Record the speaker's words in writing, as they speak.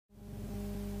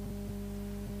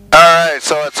right,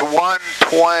 so it's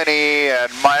 1:20,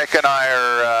 and Mike and I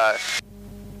are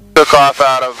took off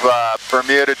out of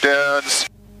Bermuda Dunes.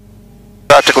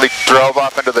 Practically drove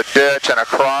off into the ditch and a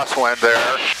crosswind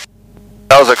there.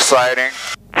 That was exciting.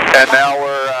 And now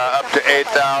we're up to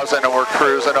 8,000, and we're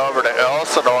cruising over to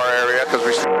Elsinore area because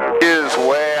we is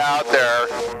way out there.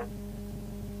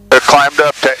 It climbed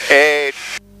up to 8,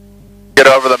 get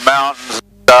over the mountains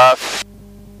and stuff.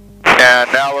 And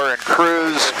now we're in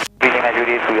cruise.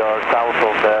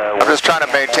 I'm just trying to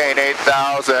maintain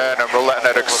 8,000, and we're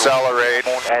letting it accelerate.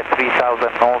 At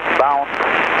 3,000 northbound.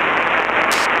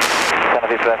 Gonna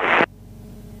be perfect.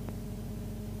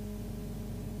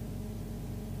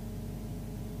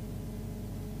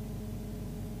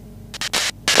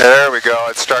 There we go.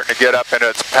 It's starting to get up into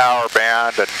its power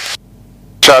band and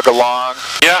chug along.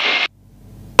 Yeah.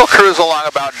 We'll cruise along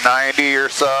about 90 or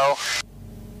so.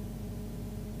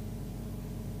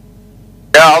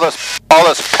 Yeah, all this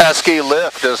pesky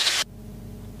lift is.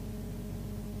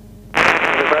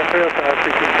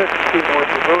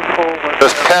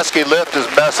 This pesky lift is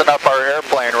messing up our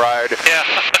airplane ride. Yeah.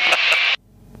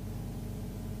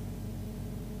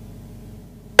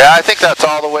 Yeah, I think that's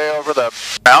all the way over the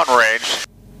mountain range.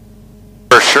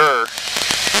 For sure.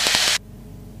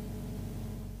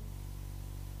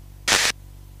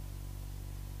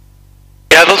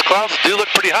 Yeah, those clouds do look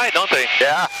pretty high, don't they?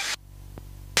 Yeah.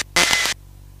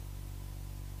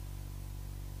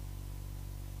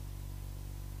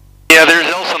 Yeah, there's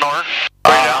Elsinore.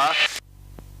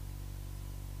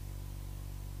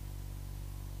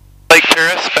 Lake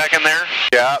Terrace back in there.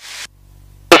 Yeah.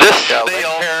 So this, Yeah, Lake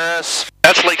Terrace.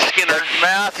 That's Lake Skinner. Lake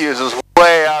Matthews is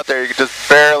way out there. You can just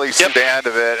barely see the end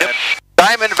of it. Yep. And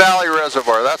Diamond Valley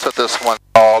Reservoir, that's what this one's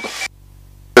called.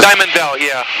 Diamond Valley,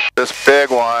 yeah. This big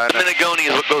one. Minigoni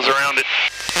is what goes around it.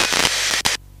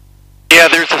 Yeah,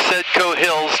 there's the Sedco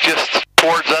Hills just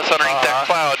towards us underneath that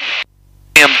cloud.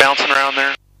 See him bouncing around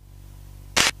there.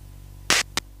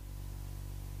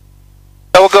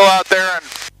 So we'll go out there and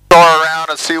soar around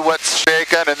and see what's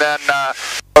shaking, and then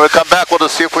when we come back, we'll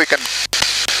just see if we can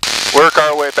work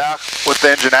our way back with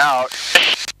the engine out.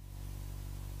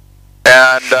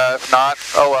 And if not,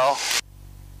 oh well.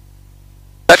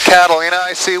 That Catalina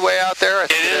I see way out there? I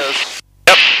think it is.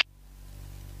 Yep.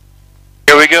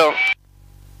 Here we go.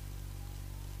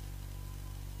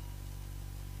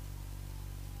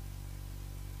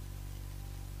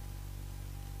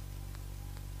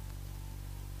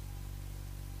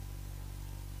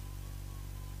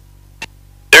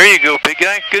 There you go, big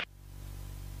guy. Good.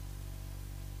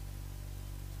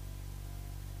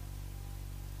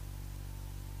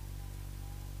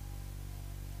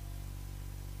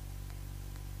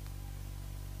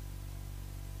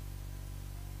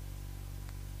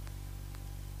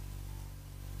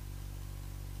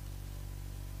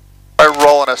 They're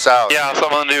rolling us out. Yeah,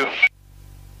 someone new.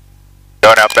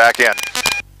 Go now, back in.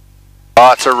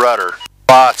 Lots of rudder.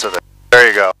 Lots of it. There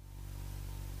you go.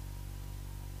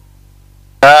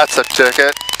 That's a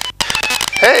ticket.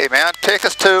 Hey man, take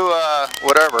us to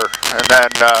whatever, and then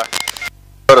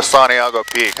go to Santiago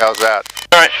Peak. How's that?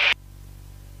 Alright.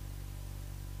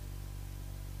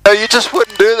 No, you just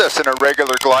wouldn't do this in a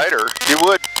regular glider. You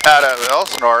would out of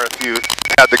Elsinore if you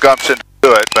had the gumption to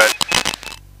do it, but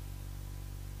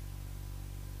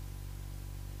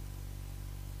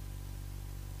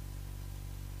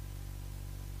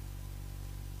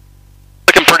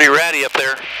Looking pretty ratty up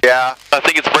there. yeah, I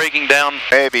think it's breaking down.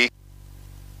 maybe.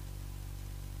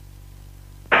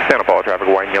 Santa Paula traffic,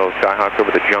 white and yellow Skyhawks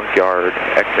over the junkyard,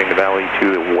 exiting the valley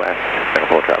to the west. Santa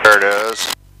Paula traffic. There it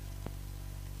is.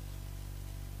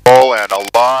 Oh, and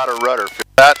a lot of rudder. Feel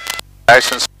that?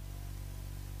 Nice and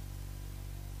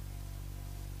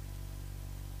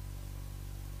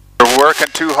we're working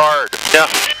too hard. Yeah.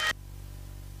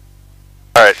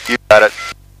 Alright, you got it.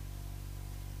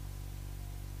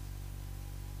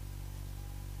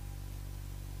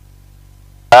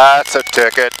 That's a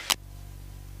ticket.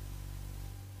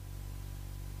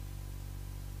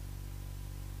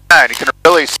 Man, you can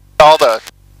really see all the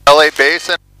LA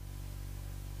basin.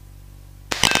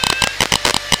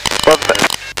 Love that.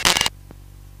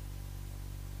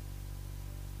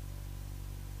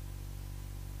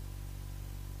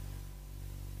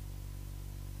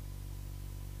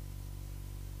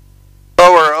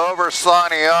 So we're over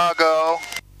Santiago,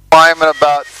 climbing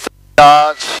about 3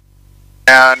 knots,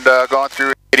 and going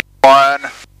through 81.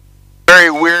 Very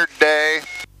weird day.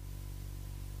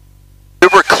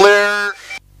 Super clear.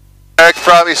 I can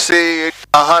probably see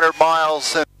 100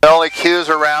 miles, and the only cues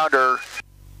around are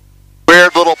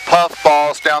weird little puff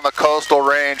balls down the coastal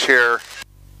range here.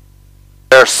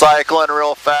 They're cycling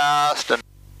real fast, and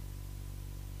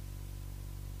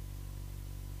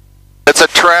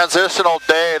transitional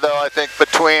day, though, I think,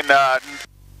 between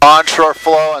onshore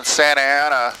flow and Santa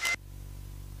Ana.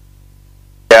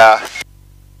 Yeah.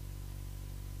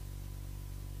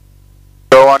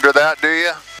 Go under that, do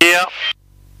you? Yeah.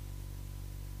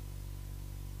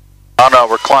 Oh no,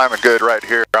 we're climbing good right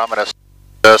here. I'm gonna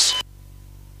this.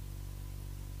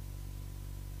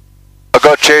 I'll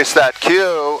go chase that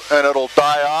cue and it'll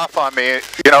die off on me.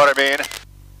 You know what I mean?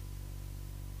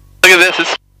 Look at this,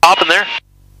 it's popping there.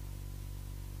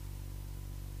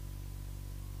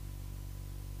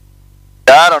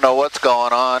 I don't know what's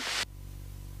going on.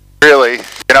 Really,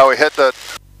 you know, we hit the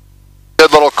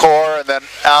good little core and then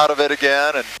out of it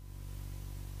again, and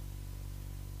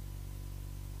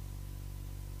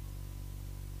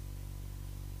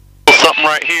something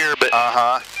right here, but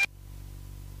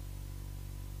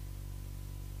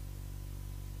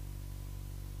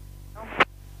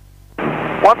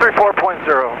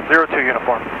 134.002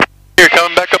 uniform. you're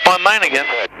coming back up on mine again.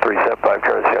 375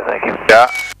 Charlie Sierra, thank you.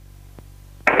 yeah.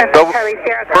 So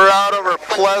we're out over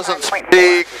Pleasant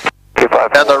Peak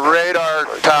and the radar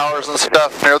towers and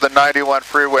stuff near the 91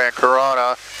 freeway in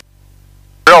Corona.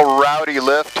 Real rowdy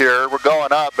lift here. We're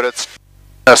going up, but it's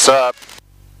us up.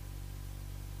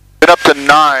 Been up to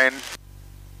 9.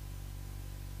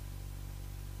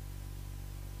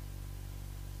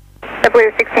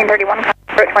 W1631,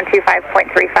 approach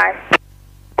 125.35.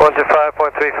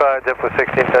 125.35, depth with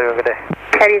 16, tell you good day.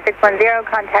 Caddy 610,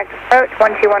 contact approach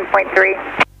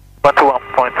 121.3.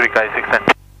 121.3, Caddy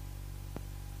 610.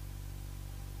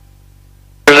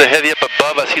 There's a heavy up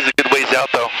above us, he's a good ways out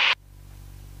though.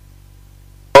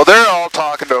 Well, they're all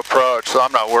talking to approach, so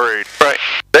I'm not worried. Right.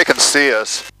 They can see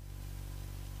us.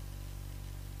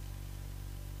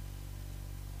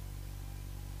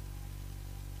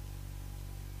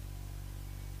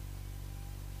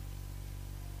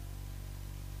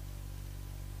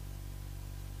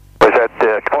 Was that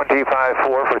 25.4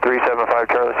 for 375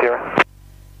 Charlie Sierra?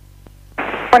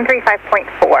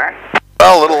 135.4.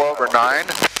 Well, a little over 9.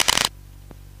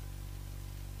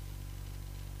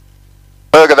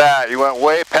 Look at that, you went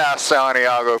way past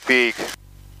Santiago Peak.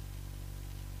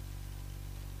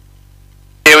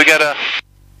 Yeah, we got a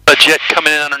jet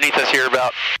coming in underneath us here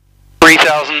about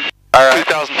 3,000,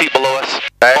 2,000 feet below us.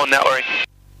 Okay. On that way.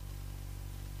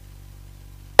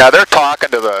 Yeah, they're talking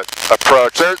to the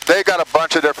approach. They got a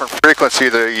bunch of different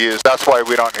frequencies they use. That's why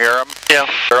we don't hear them. Yeah.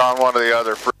 They're on one of the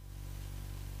other.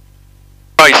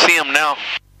 Oh, you see them now.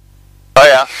 Oh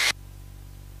yeah.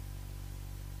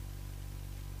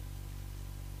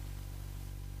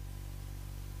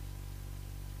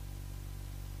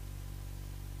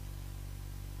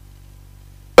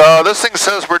 So this thing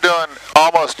says we're doing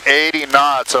almost 80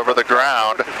 knots over the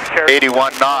ground,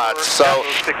 81 knots. So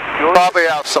probably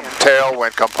have some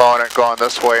tailwind component going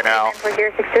this way now.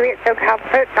 4068, SoCal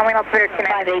approach, only altimeter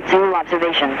 580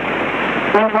 observation.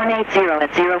 Wind 180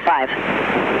 at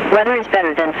 05. Weather is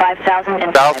better than 5,000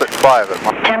 and South at 5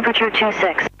 at temperature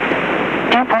 26.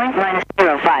 Dew point minus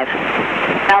 05.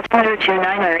 Altimeter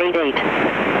 2988.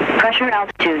 Pressure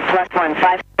altitude plus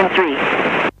 1573.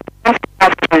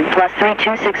 Altitude plus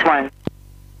 3261.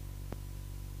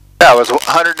 Yeah, it was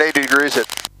 180 degrees at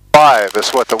 5 is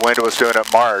what the wind was doing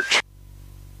at March.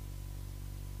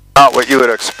 Not what you would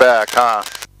expect, huh?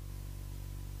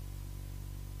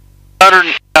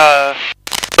 100,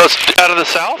 out of the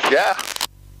south? Yeah.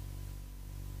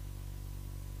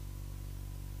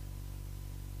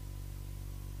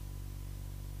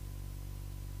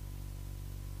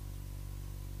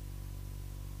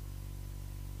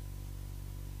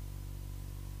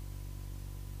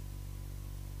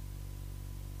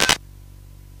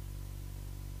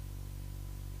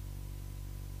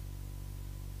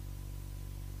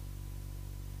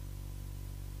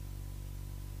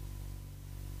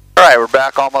 All right, we're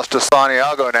back almost to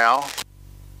Santiago now.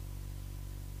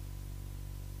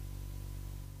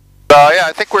 So yeah,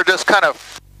 I think we're just kind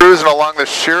of cruising along the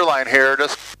shear line here,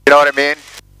 just, you know what I mean?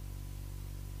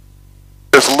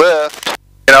 There's lift,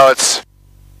 you know, it's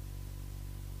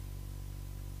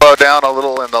slow down a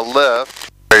little in the lift.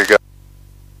 There you go.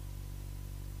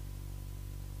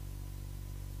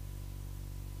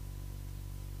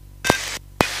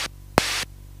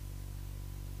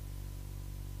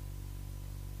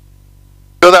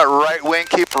 Feel that right wing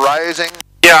keep rising?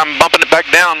 Yeah, I'm bumping it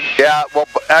back down. Yeah, well,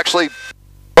 actually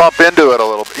bump into it a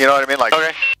little bit, you know what I mean? Like,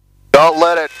 Okay. don't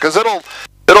let it, because it'll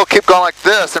keep going like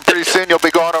this, and pretty soon you'll be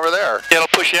going over there. Yeah, it'll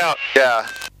push you out. Yeah.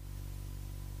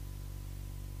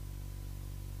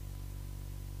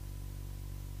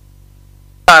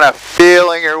 Kind of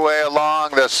feeling your way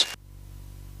along this.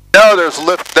 No, there's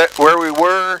lift that where we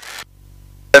were.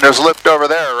 and there's lift over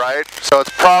there, right? So it's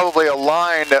probably a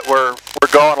line that we're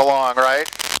going along, right?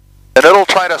 And it'll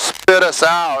try to spit us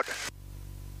out.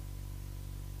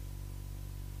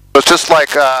 It's just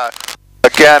like,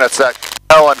 again, it's that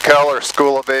Helen Keller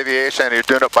School of Aviation. You're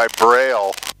doing it by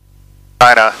braille,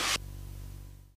 kind of.